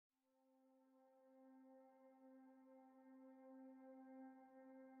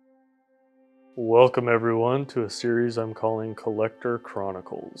Welcome, everyone, to a series I'm calling Collector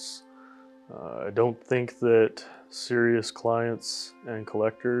Chronicles. I don't think that serious clients and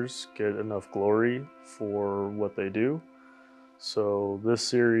collectors get enough glory for what they do, so this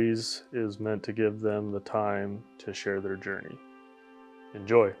series is meant to give them the time to share their journey.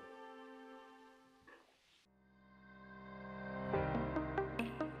 Enjoy!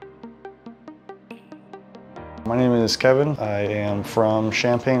 My name is Kevin. I am from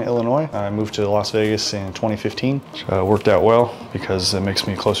Champaign, Illinois. I moved to Las Vegas in 2015. Worked out well because it makes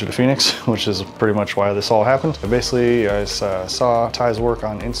me closer to Phoenix, which is pretty much why this all happened. Basically, I saw Ty's work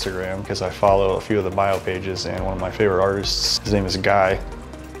on Instagram because I follow a few of the bio pages, and one of my favorite artists, his name is Guy,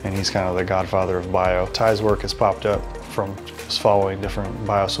 and he's kind of the godfather of bio. Ty's work has popped up from just following different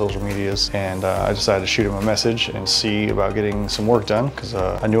bio social medias, and I decided to shoot him a message and see about getting some work done because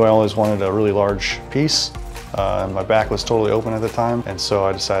I knew I always wanted a really large piece. And my back was totally open at the time, and so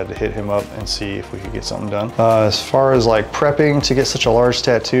I decided to hit him up and see if we could get something done. As far as like prepping to get such a large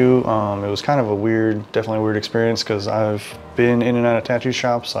tattoo, it was kind of a definitely a weird experience because I've been in and out of tattoo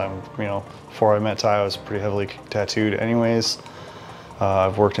shops. Before I met Ty, I was pretty heavily tattooed anyways.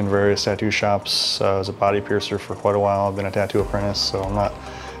 I've worked in various tattoo shops. I was a body piercer for quite a while. I've been a tattoo apprentice, so I'm not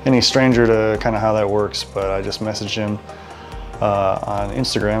any stranger to kind of how that works, but I just messaged him on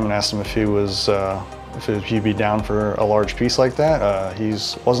Instagram and asked him if if he'd be down for a large piece like that. He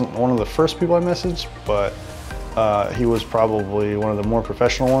wasn't one of the first people I messaged, but he was probably one of the more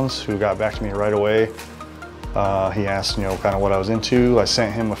professional ones who got back to me right away. He asked, kind of what I was into. I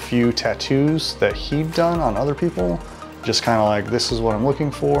sent him a few tattoos that he'd done on other people, just kind of like, this is what I'm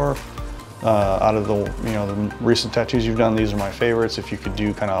looking for. Out of the recent tattoos you've done, these are my favorites. If you could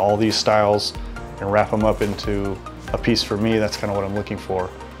do kind of all these styles and wrap them up into a piece for me, that's kind of what I'm looking for.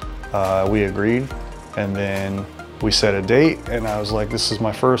 We agreed. And then we set a date, and I was like, this is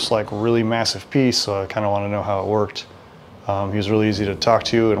my first really massive piece, so I kind of want to know how it worked. He was really easy to talk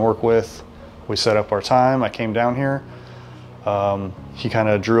to and work with. We set up our time. I came down here. He kind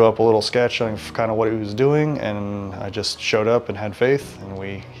of drew up a little sketch of kind of what he was doing, and I just showed up and had faith,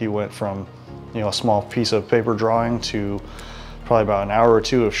 and he went from a small piece of paper drawing to probably about an hour or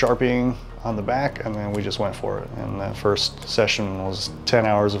two of sharpieing on the back, and then we just went for it. And that first session was 10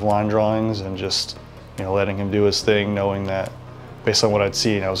 hours of line drawings and just letting him do his thing, knowing that based on what I'd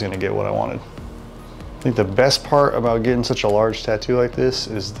seen, I was going to get what I wanted. I think the best part about getting such a large tattoo like this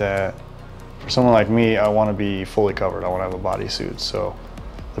is that for someone like me, I want to be fully covered. I want to have a bodysuit. So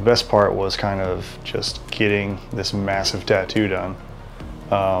the best part was kind of just getting this massive tattoo done.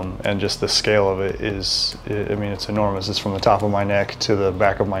 And just the scale of it is, it's enormous. It's from the top of my neck to the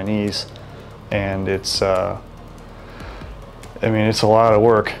back of my knees. And it's a lot of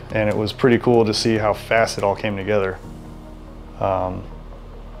work, and it was pretty cool to see how fast it all came together.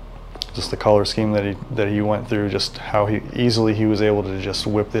 Just the color scheme that he went through, just how easily he was able to just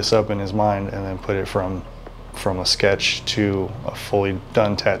whip this up in his mind and then put it from a sketch to a fully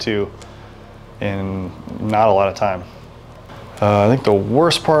done tattoo in not a lot of time. I think the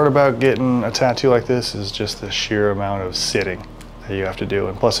worst part about getting a tattoo like this is just the sheer amount of sitting that you have to do,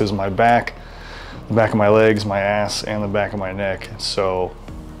 and plus it was my back, the back of my legs, my ass, and the back of my neck. So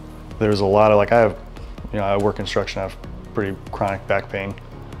there's a lot of I work construction, I have pretty chronic back pain.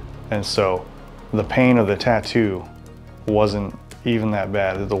 And so the pain of the tattoo wasn't even that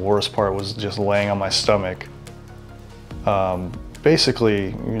bad. The worst part was just laying on my stomach,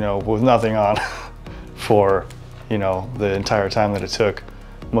 basically, with nothing on for, the entire time that it took.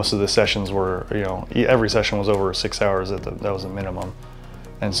 Most of the sessions were, every session was over 6 hours, that was a minimum.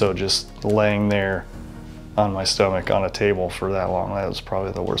 And so just laying there on my stomach on a table for that long, that was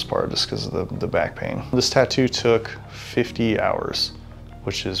probably the worst part, just because of the back pain. This tattoo took 50 hours,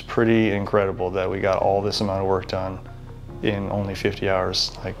 which is pretty incredible that we got all this amount of work done in only 50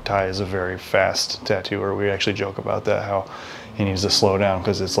 hours. Like, Ty is a very fast tattooer. We actually joke about that, how he needs to slow down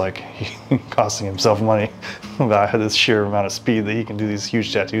because it's like he's costing himself money by this sheer amount of speed that he can do these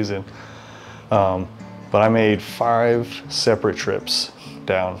huge tattoos in. But I made 5 separate trips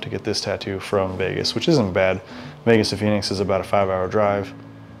down to get this tattoo from Vegas, which isn't bad. Vegas to Phoenix is about a 5-hour drive,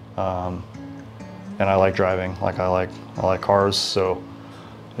 and I like driving. I like cars, so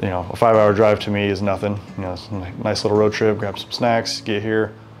a 5-hour drive to me is nothing. It's a nice little road trip, grab some snacks, get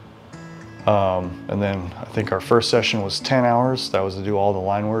here. And then I think our first session was 10 hours. That was to do all the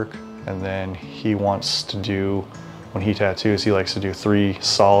line work, and then he wants to do, when he tattoos, he likes to do 3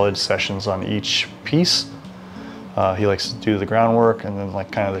 solid sessions on each piece. He likes to do the groundwork and then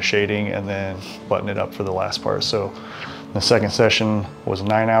kind of the shading and then button it up for the last part. So the second session was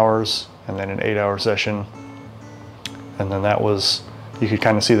 9 hours and then an 8-hour session. And then that was you could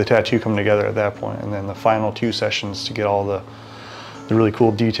kind of see the tattoo come together at that point. And then the final 2 sessions to get all the really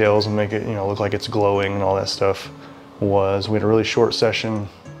cool details and make it, you know, look like it's glowing and all that stuff was, we had a really short session.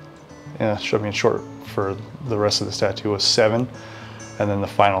 Yeah, I mean, short for the rest of this tattoo was 7. And then the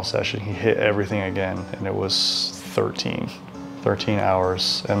final session, he hit everything again, and it was 13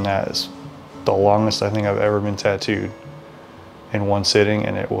 hours. And that is the longest I think I've ever been tattooed in one sitting,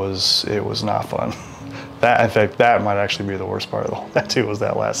 and it was not fun. That, in fact, that might actually be the worst part of the whole tattoo, was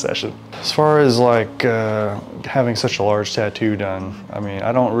that last session. As far as like having such a large tattoo done, I mean,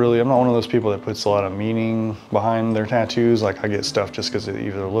 I'm not one of those people that puts a lot of meaning behind their tattoos. Like, I get stuff just because it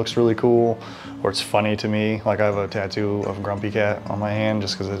either looks really cool or it's funny to me. Like, I have a tattoo of Grumpy Cat on my hand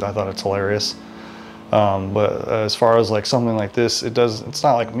just because I thought it's hilarious. But as far as like something like this, it's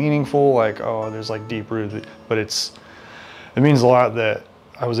not like meaningful, like, oh, there's like deep rooted, but it means a lot that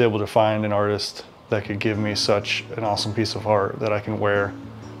I was able to find an artist that could give me such an awesome piece of art that I can wear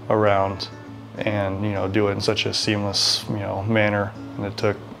around and, you know, do it in such a seamless, you know, manner. And it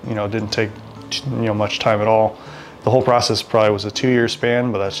took, you know, it didn't take, you know, much time at all. The whole process probably was a 2-year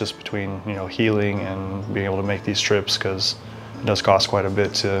span, but that's just between, you know, healing and being able to make these trips, because it does cost quite a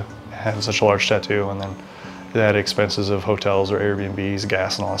bit to have such a large tattoo. And then it had expenses of hotels or Airbnbs,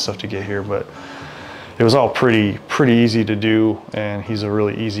 gas and all that stuff to get here. But it was all pretty easy to do, and he's a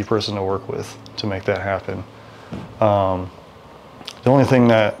really easy person to work with to make that happen. The only thing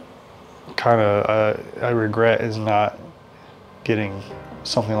that kind of I regret is not getting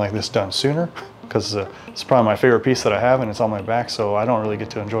something like this done sooner, because it's probably my favorite piece that I have, and it's on my back, so I don't really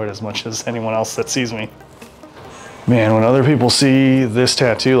get to enjoy it as much as anyone else that sees me. Man, when other people see this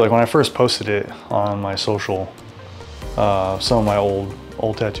tattoo, like when I first posted it on my social, some of my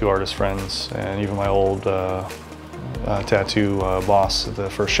old tattoo artist friends and even my old tattoo boss at the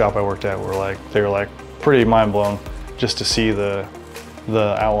first shop I worked at they were like pretty mind blown just to see the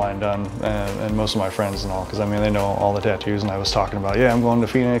outline done, and most of my friends and all, because I mean, they know all the tattoos, and I was talking about, yeah, I'm going to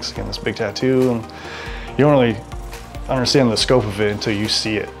Phoenix, getting this big tattoo, and you don't really understand the scope of it until you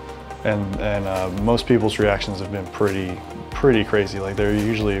see it. And most people's reactions have been pretty crazy. Like, they're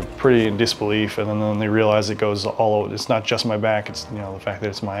usually pretty in disbelief, and then when they realize it goes all over, it's not just my back, it's, you know, the fact that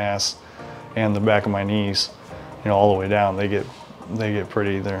it's my ass and the back of my knees, you know, all the way down. They're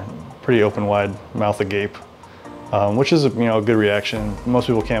pretty open wide, mouth agape, which is, you know, a good reaction. Most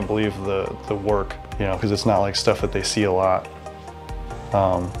people can't believe the work, you know, because it's not like stuff that they see a lot.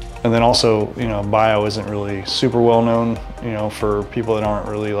 And then also, you know, bio isn't really super well known, you know, for people that aren't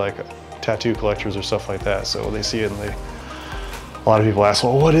really like tattoo collectors or stuff like that. So they see it, and a lot of people ask,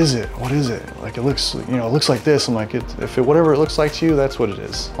 well, what is it? What is it? Like, it looks, you know, it looks like this. I'm like, whatever it looks like to you, that's what it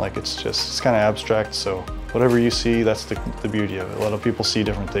is. Like, it's kind of abstract. So whatever you see, that's the beauty of it. A lot of people see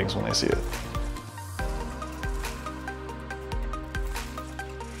different things when they see it.